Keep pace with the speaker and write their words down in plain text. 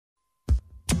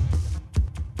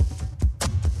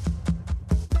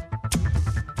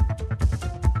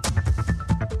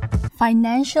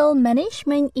Financial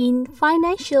Management in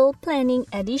Financial Planning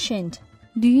Edition.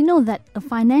 Do you know that a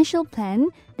financial plan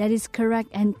that is correct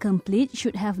and complete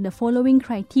should have the following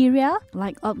criteria,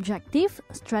 like objective,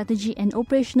 strategy and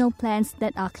operational plans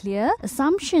that are clear,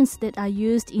 assumptions that are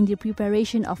used in the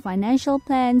preparation of financial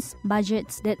plans,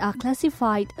 budgets that are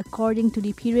classified according to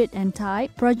the period and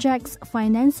type, projects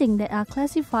financing that are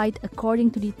classified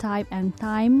according to the type and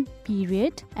time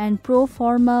period, and pro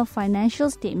forma financial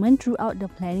statement throughout the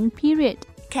planning period.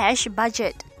 Cash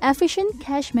budget. Efficient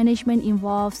cash management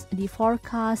involves the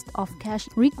forecast of cash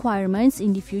requirements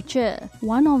in the future.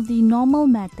 One of the normal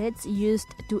methods used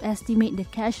to estimate the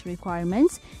cash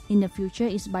requirements in the future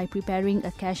is by preparing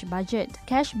a cash budget.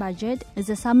 Cash budget is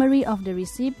a summary of the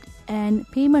receipt and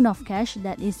payment of cash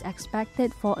that is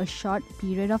expected for a short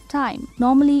period of time.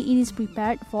 Normally, it is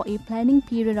prepared for a planning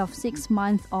period of 6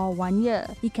 months or 1 year.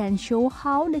 It can show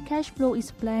how the cash flow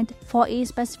is planned for a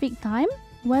specific time,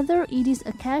 whether it is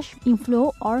a cash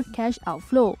inflow or cash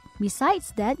outflow.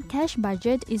 Besides that, cash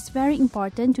budget is very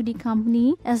important to the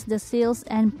company as the sales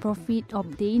and profit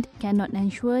obtained cannot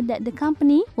ensure that the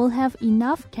company will have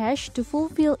enough cash to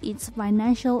fulfill its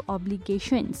financial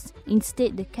obligations.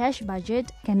 Instead, the cash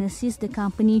budget can assist the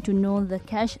company to know the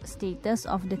cash status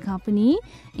of the company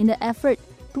in the effort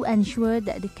to ensure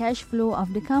that the cash flow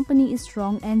of the company is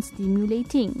strong and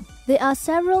stimulating. There are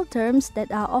several terms that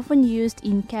are often used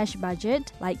in cash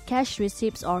budget, like cash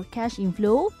receipts or cash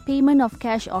inflow, payment of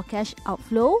cash or cash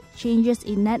outflow, changes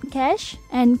in net cash,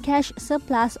 and cash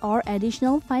surplus or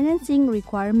additional financing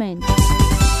requirement.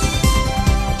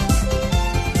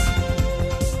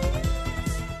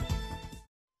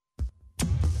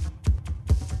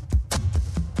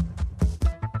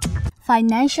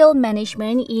 Financial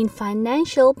Management in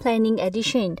Financial Planning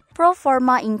Edition.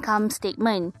 Pro-forma income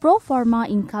statement. Pro-forma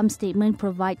income statement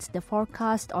provides the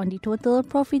forecast on the total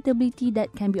profitability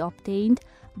that can be obtained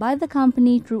by the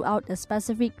company throughout a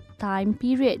specific time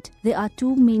period. There are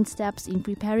two main steps in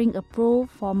preparing a pro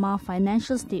forma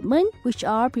financial statement, which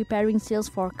are preparing sales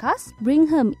forecast.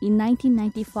 Brigham in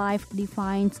 1995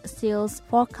 defines sales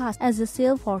forecast as a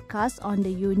sales forecast on the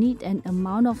unit and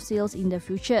amount of sales in the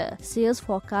future. Sales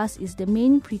forecast is the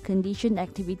main precondition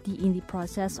activity in the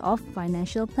process of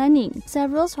financial planning.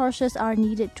 Several sources are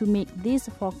needed to make this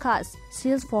forecast.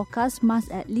 Sales forecast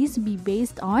must at least be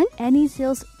based on any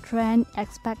sales trend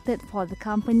expected for the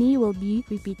company will be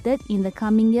repeated in the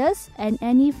coming years, and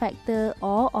any factor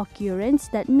or occurrence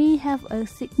that may have a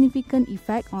significant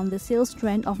effect on the sales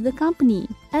trend of the company.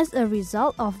 As a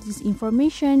result of this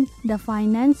information, the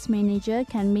finance manager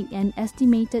can make an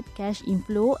estimated cash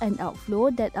inflow and outflow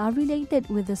that are related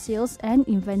with the sales and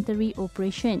inventory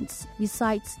operations.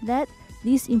 Besides that,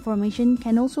 this information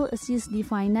can also assist the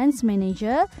finance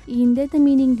manager in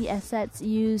determining the assets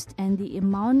used and the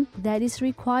amount that is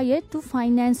required to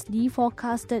finance the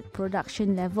forecasted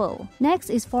production level.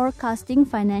 Next is forecasting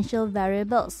financial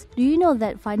variables. Do you know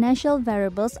that financial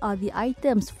variables are the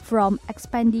items from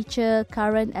expenditure,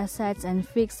 current assets and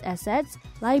fixed assets,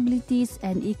 liabilities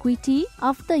and equity?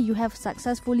 After you have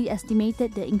successfully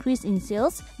estimated the increase in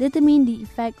sales, determine the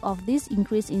effect of this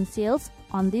increase in sales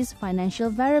on these financial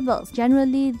variables.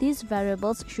 Generally, these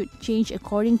variables should change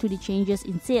according to the changes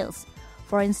in sales.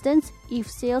 For instance, if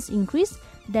sales increase,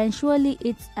 then surely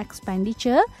its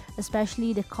expenditure,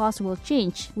 especially the cost, will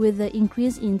change. With the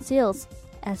increase in sales,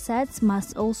 assets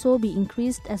must also be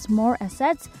increased as more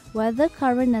assets, whether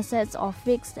current assets or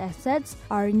fixed assets,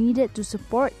 are needed to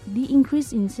support the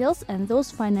increase in sales and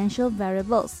those financial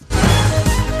variables.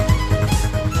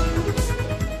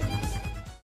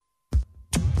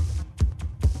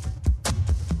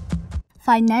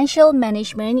 Financial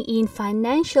Management in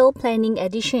Financial Planning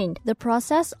Edition. The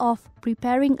process of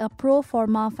preparing a pro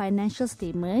forma financial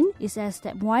statement is as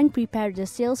step 1, prepare the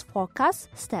sales forecast.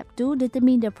 Step 2,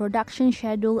 determine the production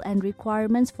schedule and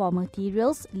requirements for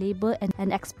materials, labor,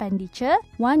 and expenditure.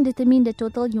 1, determine the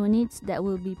total units that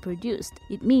will be produced.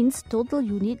 It means total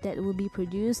unit that will be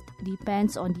produced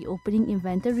depends on the opening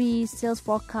inventory, sales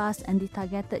forecast, and the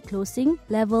targeted closing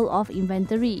level of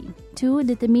inventory. 2,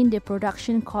 determine the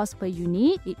production cost per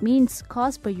unit. It means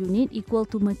cost per unit equal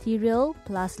to material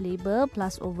plus labor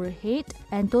plus overhead,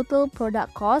 and total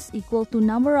product cost equal to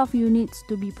number of units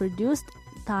to be produced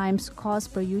times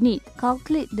cost per unit.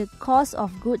 Calculate the cost of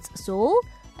goods sold,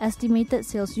 estimated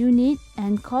sales unit,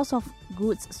 and cost of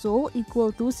goods sold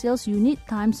equal to sales unit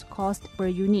times cost per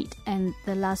unit. And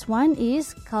the last one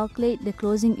is calculate the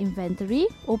closing inventory.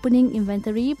 Opening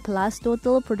inventory plus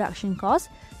total production cost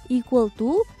equal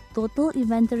to total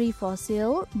inventory for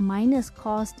sale minus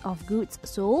cost of goods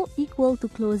sold equal to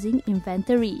closing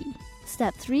inventory.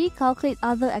 Step 3. Calculate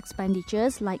other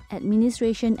expenditures like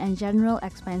administration and general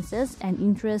expenses and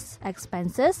interest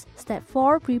expenses. Step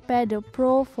 4. Prepare the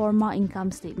pro forma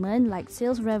income statement like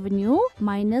sales revenue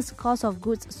minus cost of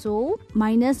goods sold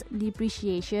minus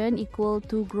depreciation equal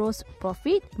to gross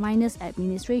profit minus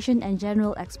administration and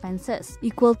general expenses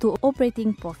equal to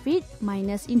operating profit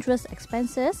minus interest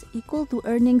expenses equal to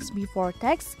earnings before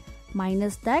tax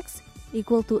minus tax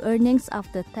equal to earnings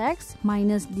after tax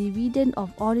minus dividend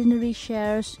of ordinary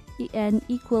shares and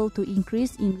equal to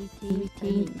increase in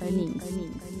retained earnings.